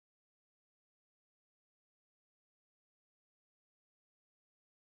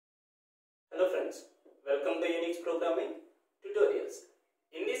Hello friends, welcome to Unix programming tutorials.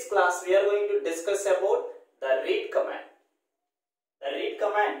 In this class we are going to discuss about the read command. The read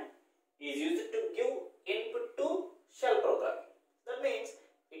command is used to give input to shell programming. That means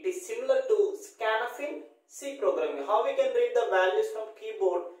it is similar to scanf in C programming. How we can read the values from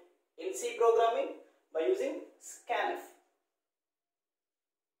keyboard in C programming? By using scanf.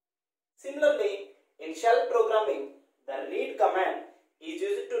 Similarly, in shell programming, the read command is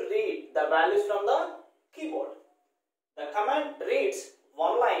used to read the values from the keyboard. The command reads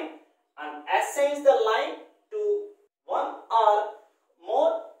one line and assigns the line to one or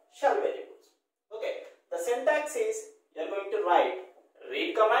more shell variables. Okay, the syntax is you are going to write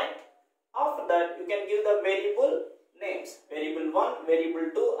read command. After that, you can give the variable names, variable 1,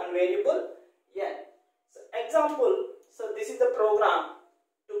 variable 2 and variable n. So, example, so this is the program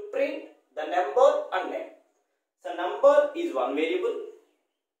to print the number and name. So, number is one variable,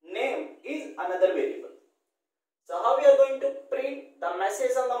 name is another variable. So, how we are going to print the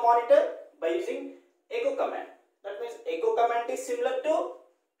message on the monitor? By using echo command. That means echo command is similar to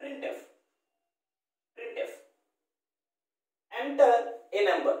printf. Enter a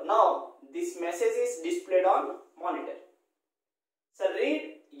number. Now, this message is displayed on monitor. So,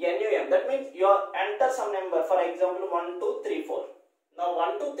 read NUM. That means you enter some number. For example, 1, 2, 3, 4. Now,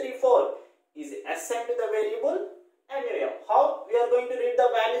 1, 2, 3, 4 is assigned to the variable NUM. How we are going to read the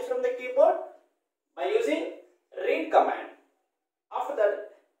values from the keyboard? By using read command. After that,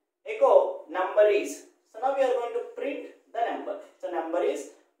 echo number is. So, now we are going to print the number. So, number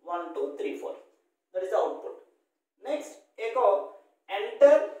is 1, 2, 3, 4. That is the output. Next, echo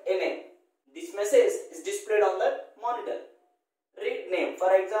enter a name. This message is displayed on the monitor. Read name.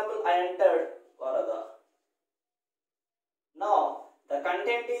 For example, I entered Varada. Now, the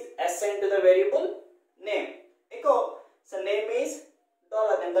content is assigned to the variable name. Echo. So, name is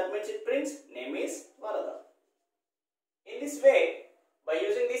 $name. That means it prints name is Varada. In this way, by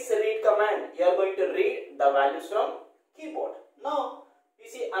using this read command, you are going to read the values from keyboard. Now, we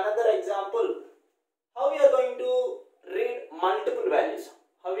see another example. How we are going to read multiple values.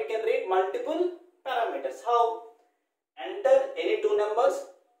 How we can read multiple parameters. How? Enter any two numbers.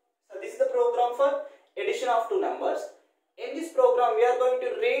 So, this is the program for addition of two numbers. In this program, we are going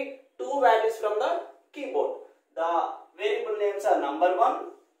to read two values from the keyboard. The variable names are number 1,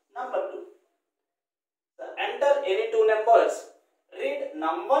 number 2. So, enter any two numbers. Read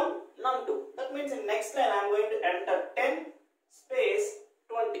num1, num2. That means in next line, I am going to enter 10 space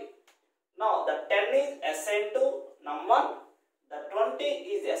 20. Now, the 10 is assigned to num1. The 20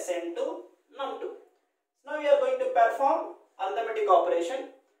 is assigned to num2. Now, we are going to perform arithmetic operation.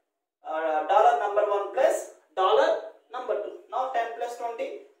 Number 1 plus number 2. Now 10 plus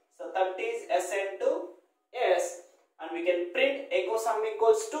 20. So 30 is assigned to S. And we can print echo sum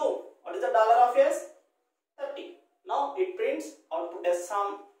equals to. What is the dollar of S? 30. Now it prints output as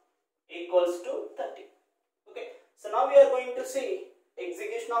sum equals to 30. Okay. So now we are going to see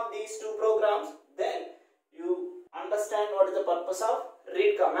execution of these two programs. Then you understand what is the purpose of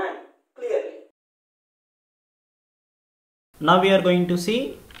read command clearly. Now we are going to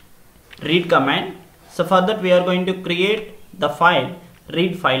see read command. So for that we are going to create the file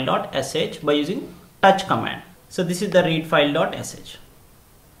readfile.sh by using touch command. So this is the readfile.sh.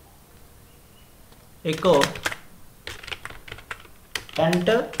 Echo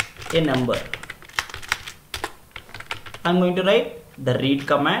enter a number. I am going to write the read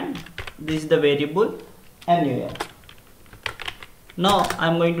command. This is the variable NUM. Now I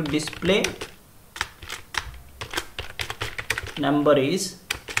am going to display number is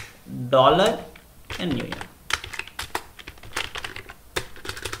 $NUM.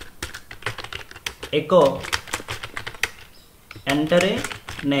 Echo enter a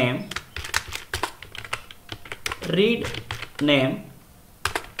name. Read name.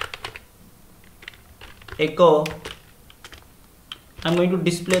 Echo I am going to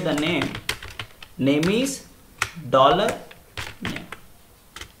display the name. Name is $name.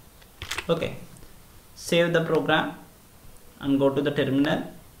 Okay. Save the program and go to the terminal.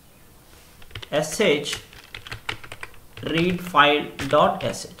 sh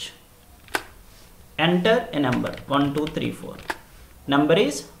readfile.sh. Enter a number 1, 2, 3, 4. Number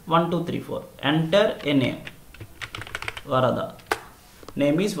is 1, 2, 3, 4. Enter a name Varada.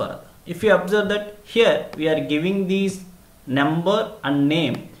 Name is Varada. If you observe that here we are giving these number and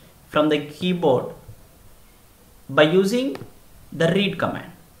name from the keyboard by using the read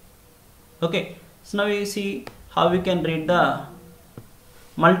command. Okay. So now you see how we can read the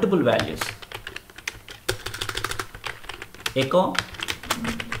multiple values. Echo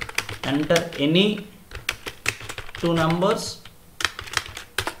enter any two numbers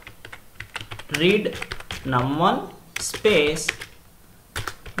read num1 space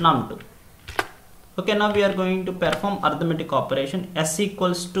num2. Okay, now we are going to perform arithmetic operation. S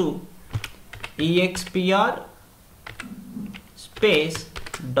equals to expr space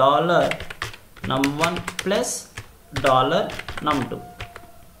dollar num1 plus dollar num2.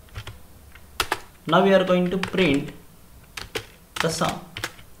 Now we are going to print the sum.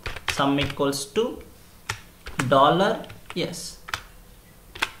 Sum equals to dollar yes.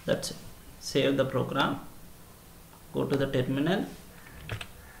 That's it. Save the program. Go to the terminal.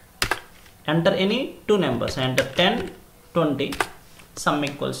 Enter any two numbers. Enter 10, 20. Sum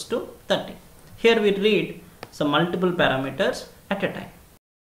equals to 30. Here we read some multiple parameters at a time.